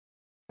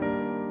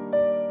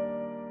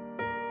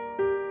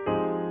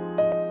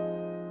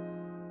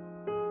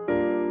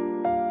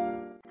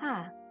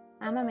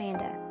I'm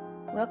Amanda.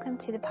 Welcome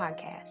to the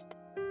podcast.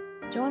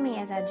 Join me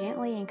as I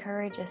gently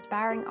encourage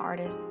aspiring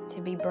artists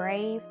to be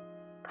brave,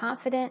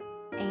 confident,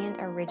 and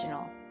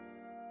original.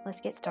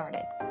 Let's get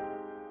started.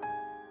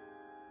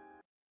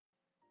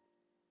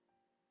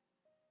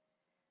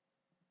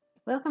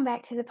 Welcome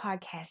back to the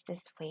podcast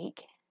this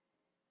week.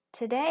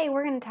 Today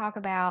we're going to talk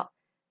about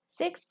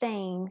 6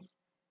 things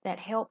that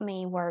help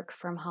me work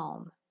from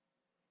home.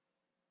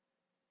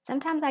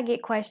 Sometimes I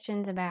get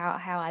questions about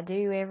how I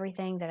do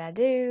everything that I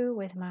do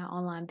with my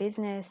online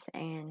business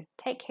and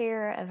take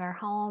care of our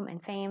home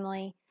and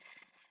family.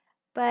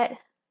 But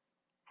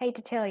hate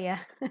to tell you,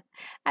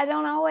 I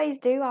don't always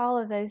do all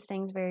of those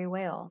things very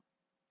well.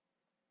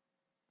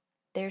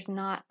 There's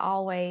not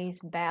always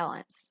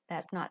balance.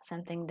 That's not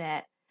something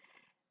that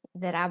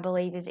I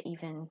believe is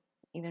even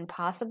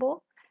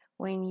possible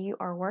when you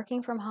are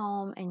working from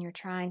home and you're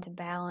trying to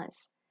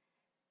balance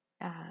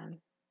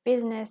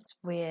business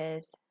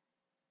with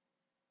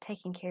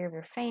taking care of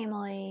your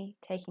family,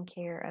 taking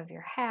care of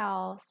your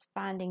house,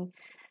 finding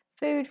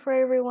food for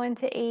everyone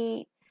to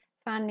eat,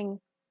 finding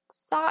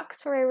socks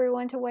for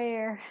everyone to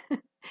wear.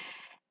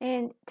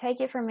 And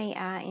take it from me,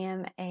 I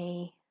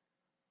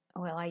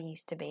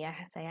used to be a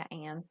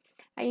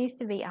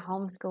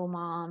homeschool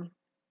mom,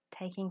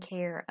 taking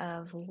care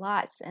of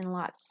lots and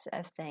lots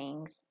of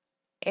things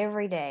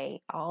every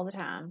day, all the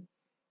time.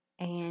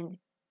 And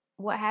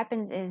what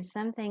happens is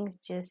some things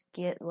just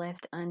get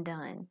left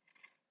undone.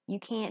 You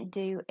can't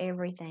do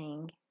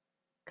everything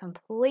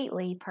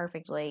completely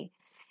perfectly,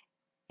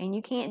 and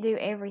you can't do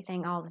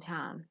everything all the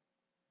time.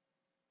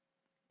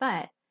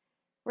 But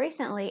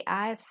recently,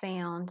 I've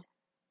found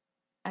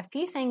a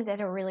few things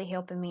that are really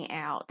helping me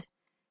out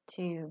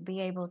to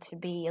be able to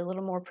be a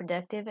little more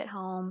productive at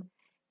home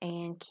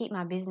and keep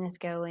my business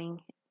going,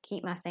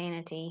 keep my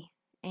sanity,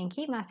 and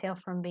keep myself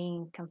from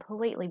being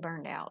completely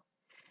burned out.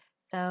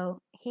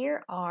 So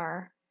here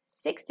are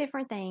 6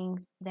 different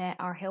things that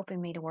are helping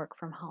me to work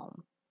from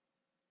home.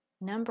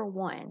 Number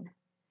 1,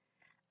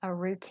 a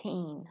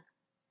routine.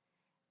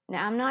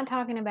 Now, I'm not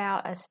talking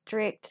about a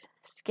strict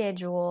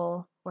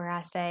schedule where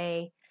I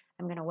say,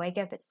 I'm going to wake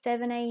up at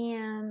 7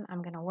 a.m.,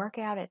 I'm going to work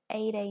out at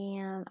 8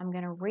 a.m., I'm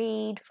going to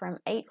read from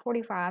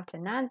 8:45 to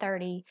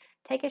 9:30,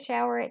 take a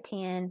shower at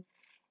 10,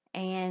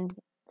 and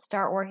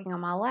start working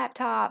on my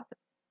laptop.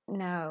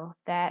 No,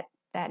 that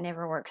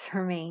never works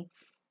for me.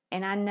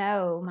 And I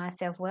know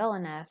myself well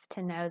enough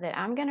to know that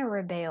I'm going to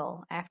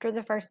rebel after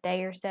the first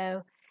day or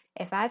so.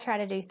 If I try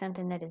to do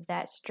something that is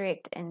that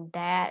strict and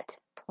that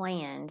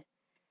planned,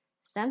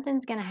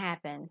 something's going to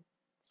happen.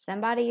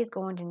 Somebody is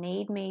going to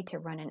need me to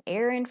run an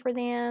errand for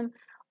them,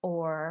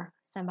 or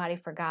somebody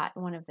forgot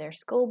one of their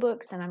school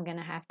books and I'm going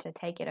to have to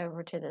take it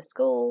over to the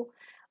school,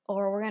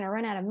 or we're going to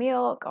run out of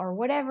milk, or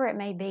whatever it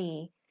may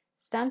be.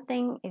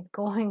 Something is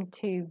going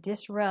to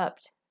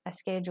disrupt a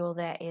schedule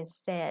that is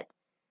set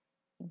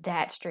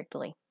that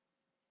strictly.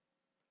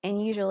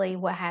 And usually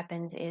what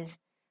happens is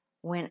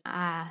when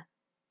I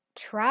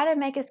try to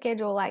make a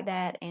schedule like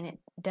that and it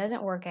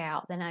doesn't work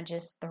out, then I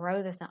just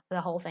throw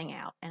the whole thing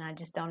out and I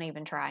just don't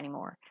even try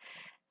anymore.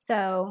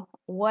 So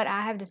what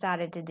I have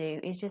decided to do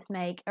is just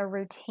make a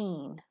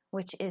routine,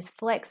 which is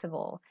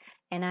flexible.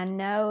 And I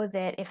know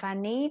that if I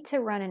need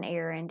to run an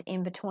errand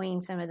in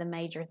between some of the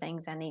major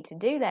things I need to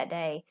do that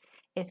day,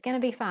 it's going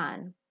to be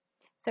fine.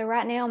 So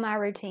right now my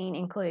routine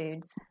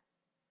includes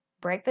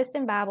breakfast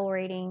and Bible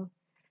reading,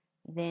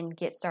 then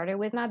get started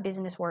with my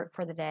business work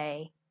for the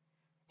day,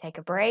 take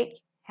a break,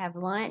 have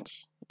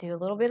lunch, do a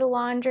little bit of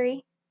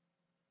laundry,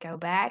 go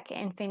back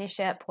and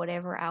finish up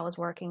whatever I was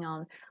working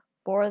on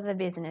for the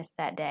business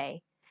that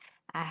day.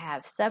 I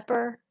have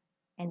supper,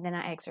 and then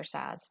I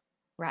exercise.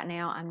 Right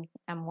now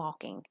I'm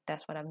walking.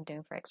 That's what I'm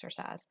doing for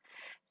exercise.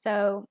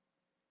 So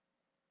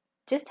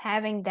just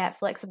having that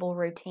flexible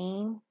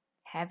routine,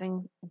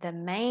 having the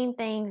main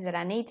things that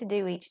I need to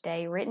do each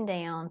day written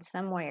down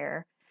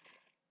somewhere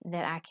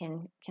that I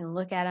can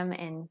look at them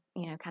and,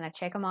 kind of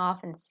check them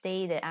off and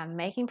see that I'm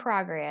making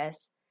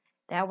progress,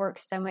 that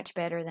works so much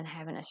better than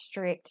having a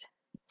strict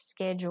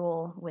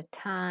schedule with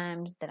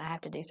times that I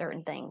have to do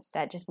certain things.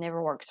 That just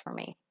never works for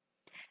me.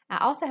 I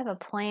also have a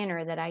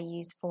planner that I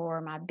use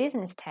for my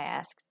business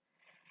tasks,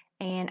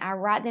 and I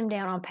write them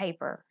down on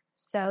paper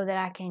so that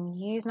I can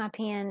use my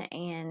pen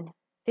and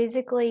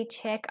physically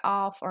check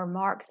off or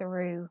mark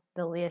through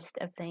the list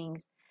of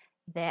things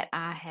that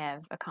I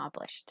have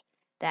accomplished.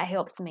 That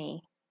helps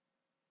me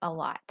a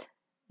lot.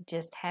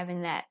 Just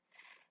having that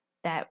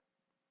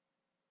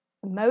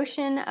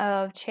motion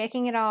of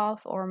checking it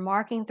off or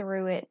marking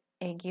through it,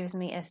 it gives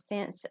me a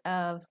sense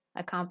of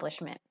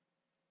accomplishment.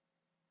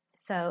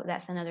 So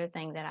that's another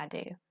thing that I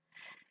do.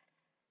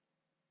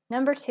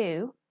 Number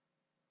 2,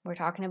 we're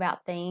talking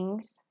about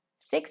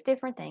 6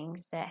 different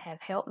things that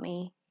have helped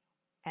me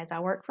as I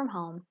work from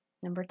home.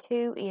 Number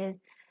 2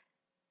 is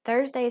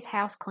Thursday's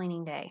house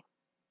cleaning day.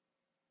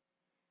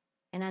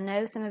 And I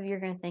know some of you are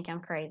going to think I'm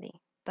crazy,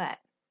 but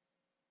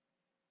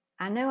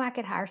I know I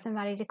could hire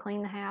somebody to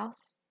clean the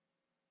house,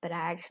 but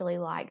I actually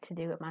like to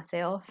do it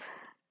myself.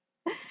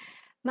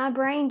 My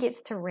brain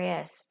gets to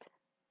rest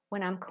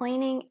when I'm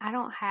cleaning, I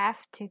don't have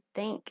to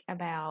think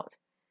about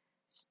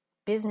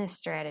business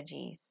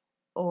strategies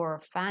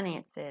or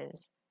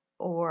finances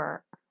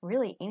or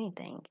really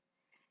anything.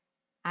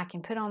 I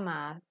can put on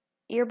my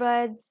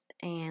earbuds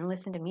and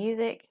listen to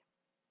music.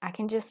 I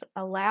can just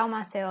allow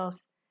myself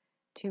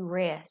to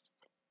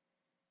rest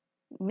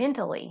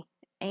mentally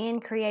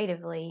and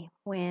creatively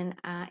when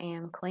I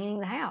am cleaning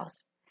the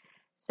house.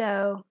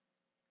 So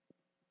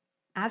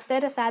I've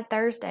set aside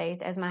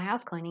Thursdays as my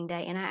house cleaning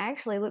day, and I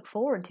actually look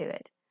forward to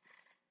it.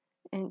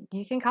 And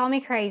you can call me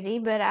crazy,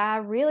 but I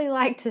really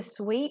like to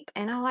sweep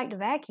and I like to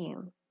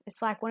vacuum.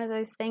 It's like one of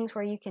those things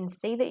where you can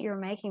see that you're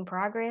making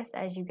progress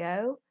as you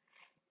go.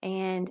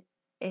 And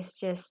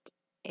it's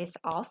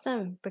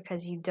awesome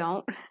because you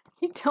don't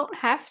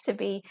have to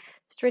be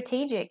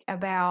strategic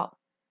about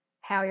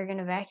how you're going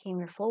to vacuum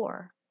your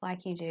floor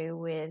like you do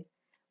with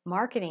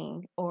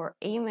marketing or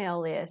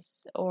email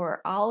lists or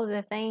all of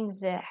the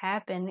things that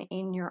happen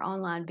in your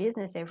online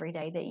business every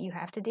day that you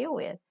have to deal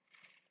with.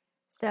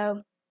 So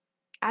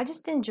I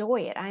just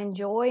enjoy it. I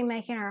enjoy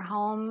making our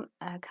home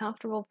a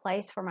comfortable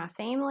place for my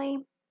family.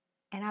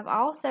 And I've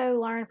also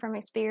learned from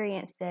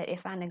experience that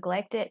if I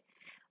neglect it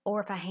or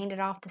if I hand it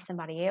off to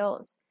somebody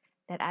else,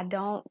 that I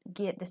don't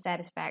get the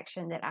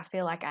satisfaction that I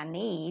feel like I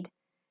need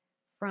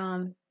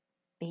from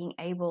being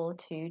able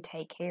to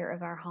take care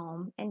of our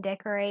home and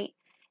decorate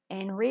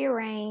and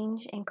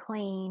rearrange and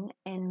clean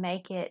and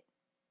make it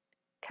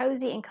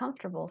cozy and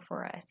comfortable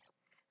for us.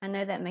 I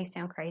know that may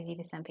sound crazy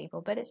to some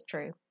people, but it's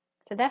true.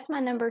 So that's my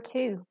number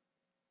 2.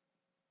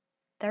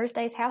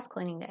 Thursday's house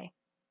cleaning day.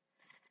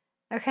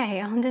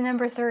 Okay, on to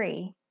number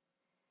 3.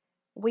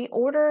 We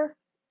order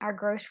our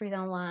groceries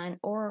online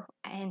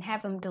and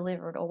have them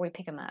delivered, or we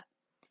pick them up.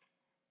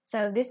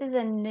 So this is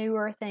a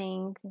newer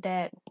thing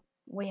that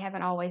we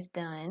haven't always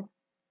done.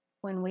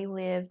 When we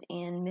lived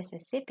in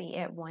Mississippi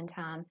at one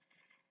time,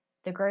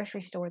 the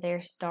grocery store there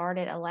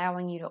started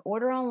allowing you to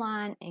order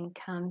online and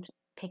come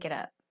pick it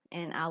up.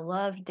 And I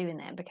loved doing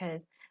that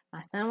because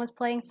my son was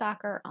playing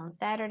soccer on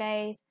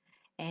Saturdays,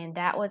 and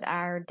that was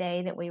our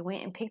day that we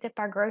went and picked up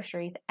our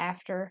groceries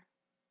after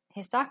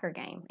his soccer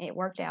game. It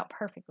worked out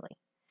perfectly.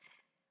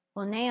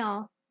 Well,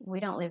 now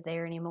we don't live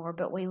there anymore,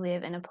 but we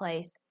live in a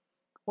place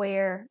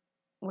where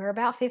we're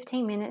about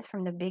 15 minutes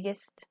from the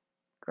biggest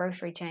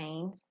grocery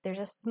chains. There's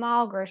a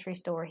small grocery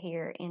store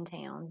here in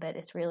town, but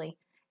it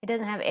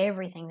doesn't have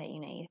everything that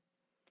you need.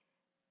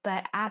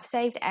 But I've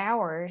saved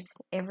hours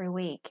every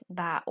week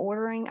by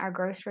ordering our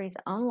groceries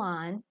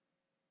online,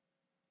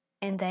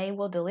 and they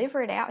will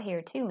deliver it out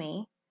here to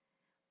me,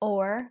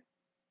 or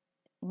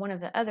one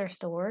of the other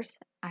stores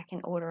I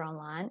can order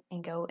online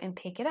and go and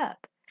pick it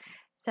up.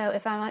 So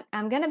if I'm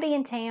going to be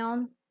in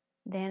town,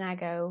 then I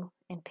go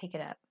and pick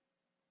it up.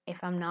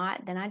 If I'm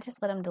not, then I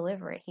just let them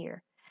deliver it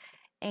here.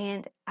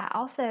 And I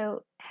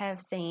also have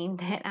seen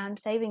that I'm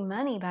saving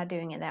money by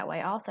doing it that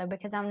way also,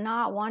 because I'm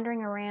not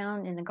wandering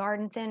around in the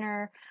garden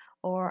center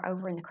or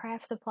over in the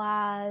craft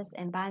supplies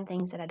and buying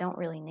things that I don't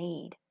really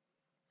need.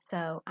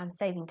 So I'm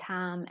saving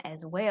time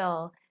as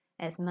well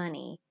as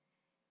money.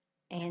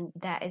 And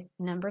that is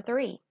number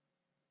 3.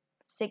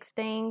 6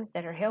 things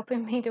that are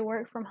helping me to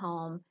work from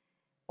home: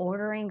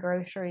 ordering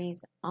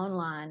groceries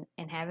online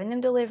and having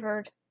them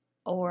delivered,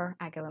 or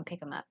I go and pick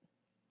them up.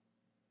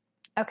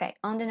 Okay,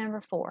 on to number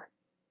 4.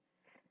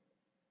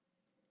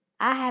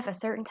 I have a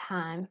certain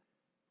time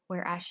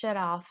where I shut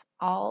off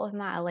all of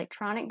my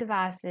electronic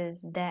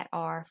devices that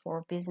are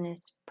for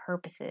business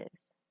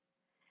purposes.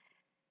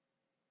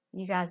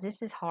 You guys,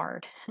 this is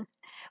hard.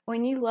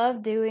 When you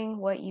love doing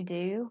what you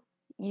do,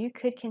 you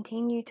could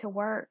continue to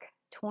work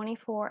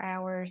 24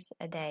 hours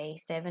a day,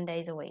 7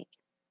 days a week.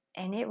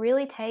 And it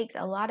really takes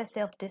a lot of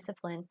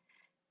self-discipline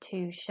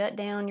to shut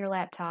down your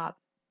laptop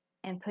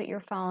and put your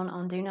phone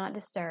on Do Not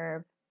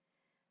Disturb.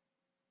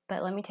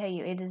 But let me tell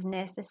you, it is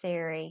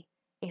necessary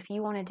if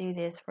you want to do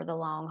this for the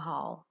long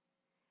haul.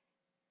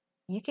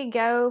 You could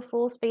go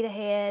full speed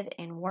ahead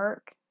and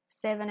work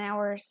 7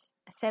 hours,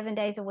 7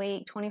 days a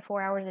week,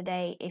 24 hours a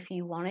day if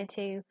you wanted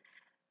to.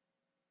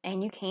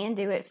 And you can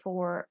do it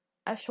for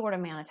a short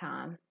amount of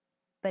time,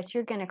 but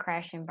you're going to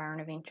crash and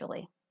burn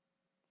eventually.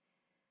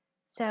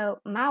 So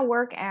my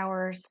work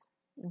hours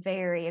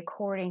vary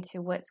according to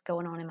what's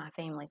going on in my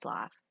family's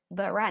life.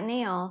 But right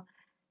now,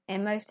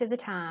 and most of the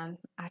time,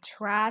 I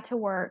try to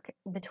work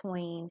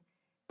between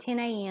 10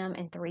 a.m.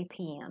 and 3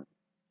 p.m.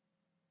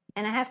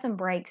 And I have some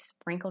breaks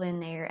sprinkled in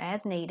there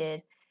as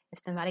needed. If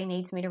somebody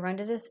needs me to run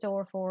to the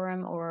store for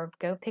them or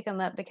go pick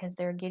them up because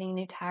they're getting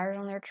new tires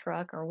on their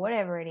truck or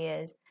whatever it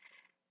is,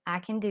 I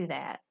can do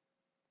that.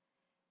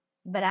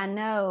 But I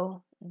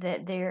know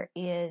that there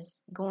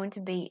is going to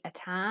be a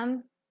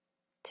time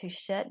to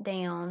shut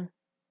down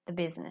the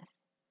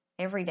business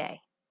every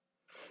day.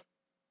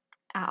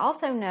 I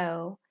also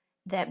know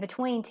that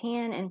between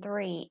 10 and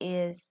 3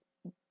 is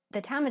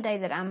the time of day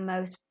that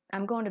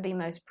I'm going to be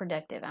most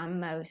productive. I'm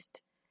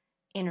most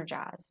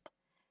energized.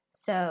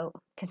 So,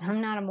 because I'm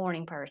not a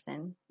morning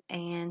person,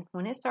 and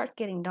when it starts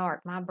getting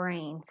dark, my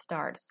brain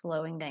starts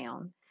slowing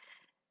down.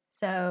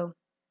 So,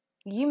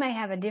 You may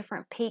have a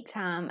different peak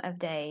time of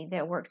day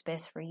that works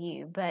best for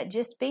you, but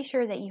just be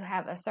sure that you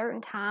have a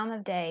certain time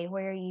of day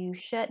where you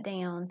shut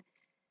down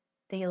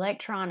the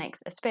electronics,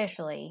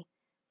 especially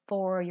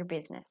for your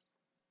business.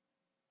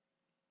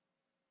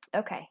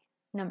 Okay,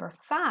 number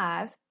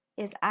 5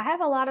 is I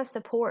have a lot of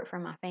support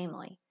from my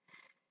family.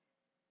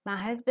 My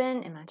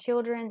husband and my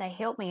children, they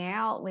help me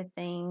out with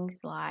things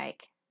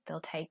like they'll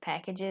take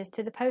packages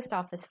to the post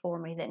office for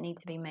me that need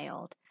to be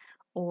mailed,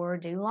 or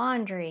do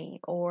laundry,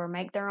 or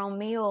make their own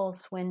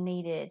meals when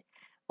needed,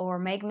 or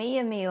make me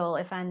a meal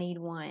if I need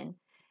one.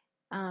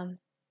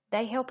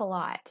 They help a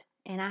lot.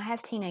 And I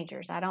have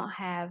teenagers. I don't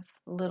have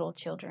little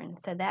children,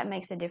 so that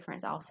makes a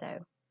difference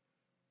also.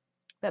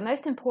 But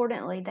most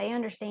importantly, they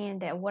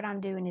understand that what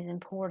I'm doing is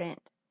important,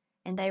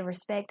 and they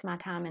respect my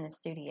time in the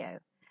studio.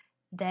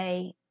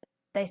 They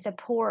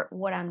support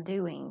what I'm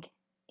doing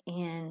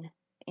in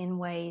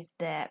ways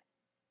that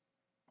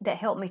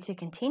help me to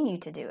continue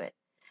to do it.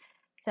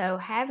 So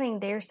having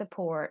their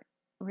support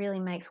really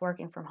makes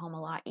working from home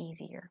a lot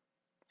easier.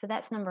 So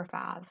that's number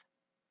 5.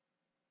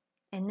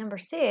 And number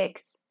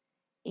 6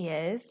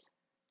 is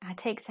I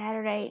take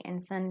Saturday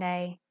and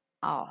Sunday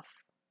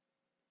off.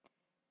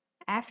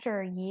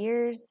 After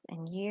years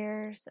and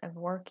years of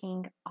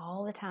working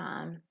all the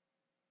time,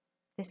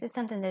 this is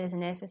something that is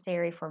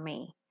necessary for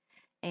me,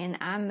 and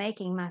I'm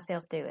making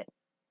myself do it.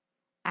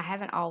 I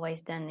haven't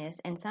always done this,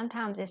 and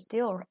sometimes it's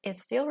still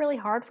really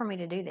hard for me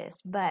to do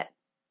this, but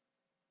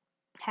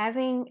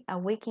having a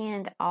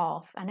weekend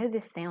off, I know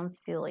this sounds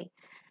silly,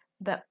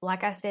 but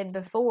like I said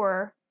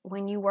before,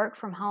 when you work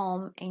from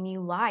home and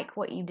you like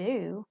what you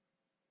do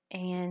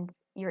and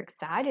you're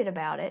excited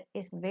about it,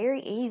 it's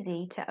very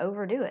easy to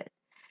overdo it.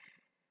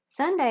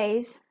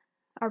 Sundays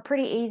are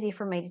pretty easy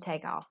for me to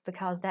take off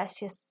because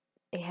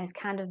it has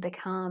kind of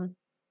become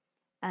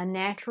a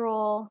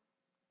natural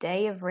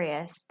day of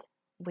rest.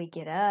 We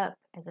get up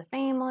as a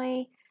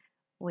family,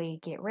 we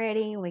get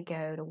ready, we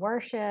go to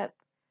worship,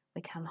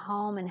 we come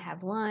home and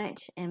have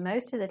lunch, and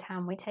most of the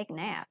time we take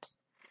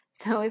naps.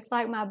 So it's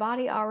like my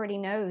body already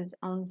knows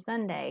on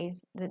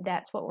Sundays that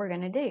that's what we're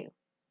going to do.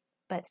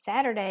 But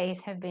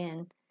Saturdays have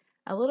been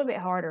a little bit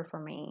harder for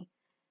me.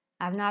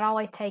 I've not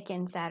always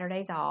taken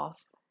Saturdays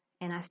off,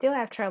 and I still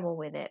have trouble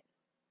with it.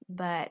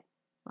 But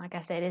like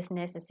I said, it's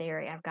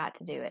necessary. I've got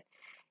to do it.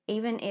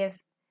 Even if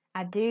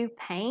I do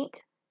paint,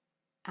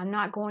 I'm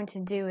not going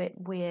to do it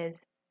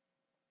with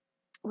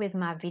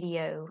my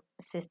video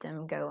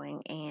system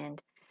going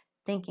and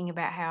thinking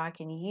about how I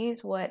can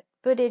use what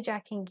footage I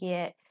can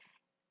get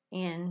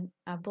in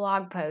a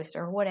blog post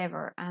or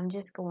whatever. I'm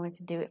just going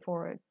to do it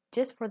for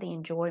the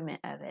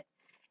enjoyment of it.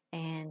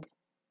 And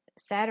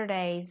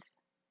Saturdays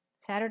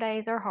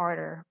are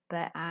harder,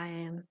 but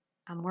I'm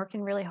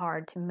working really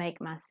hard to make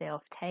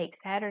myself take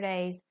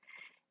Saturdays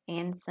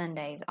and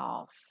Sundays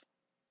off.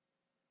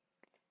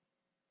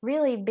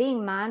 Really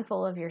being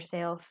mindful of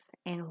yourself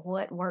and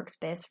what works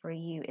best for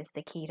you is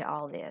the key to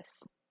all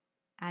this.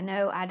 I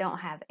know I don't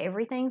have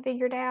everything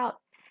figured out,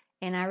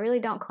 and I really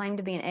don't claim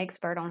to be an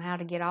expert on how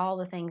to get all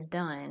the things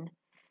done.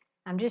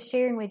 I'm just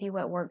sharing with you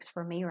what works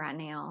for me right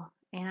now,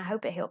 and I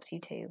hope it helps you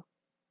too.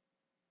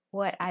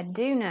 What I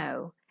do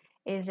know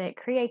is that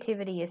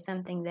creativity is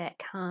something that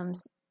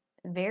comes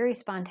very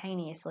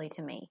spontaneously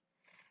to me.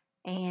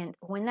 And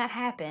when that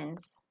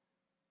happens,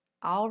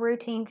 all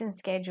routines and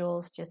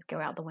schedules just go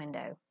out the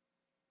window.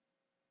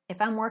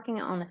 If I'm working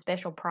on a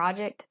special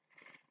project,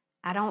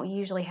 I don't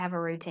usually have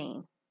a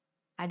routine.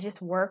 I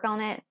just work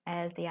on it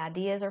as the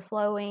ideas are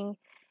flowing,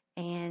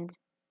 and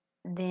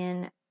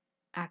then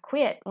I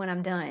quit when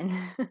I'm done.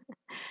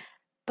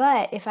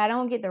 But if I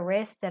don't get the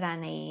rest that I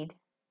need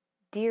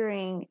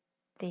during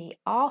the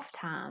off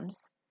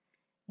times,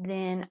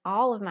 then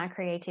all of my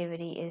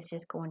creativity is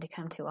just going to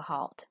come to a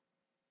halt.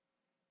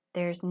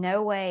 There's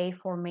no way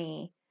for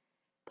me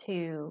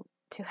to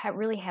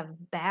really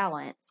have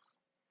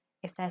balance,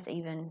 if that's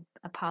even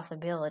a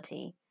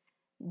possibility,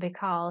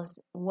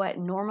 because what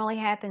normally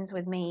happens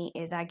with me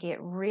is I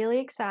get really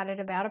excited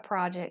about a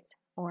project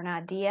or an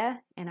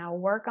idea, and I'll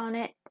work on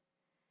it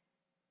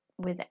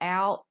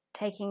without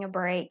taking a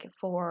break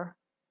for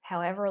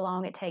however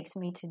long it takes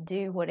me to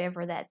do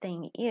whatever that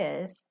thing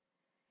is,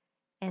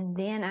 and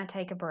then I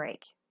take a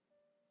break.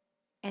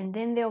 And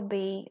then there'll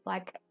be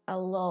like a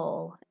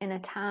lull in a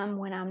time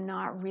when I'm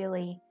not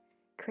really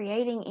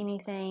creating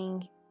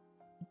anything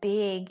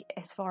big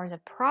as far as a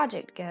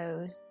project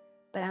goes,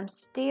 but I'm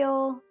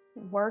still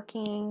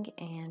working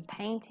and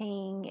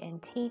painting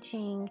and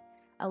teaching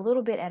a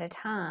little bit at a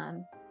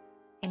time.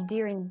 And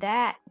during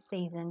that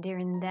season,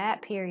 during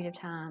that period of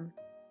time,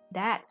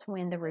 that's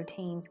when the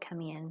routines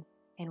come in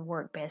and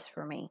work best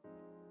for me.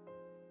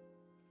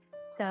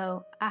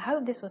 So I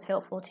hope this was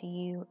helpful to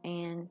you,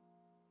 and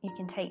you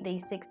can take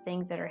these 6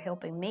 things that are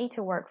helping me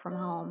to work from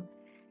home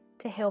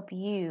to help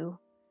you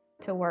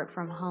to work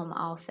from home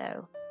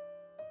also.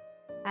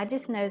 I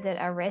just know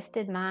that a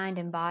rested mind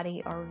and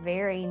body are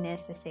very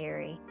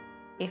necessary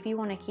if you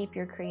want to keep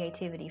your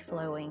creativity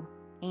flowing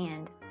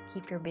and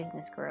keep your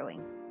business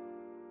growing.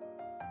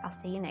 I'll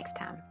see you next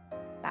time.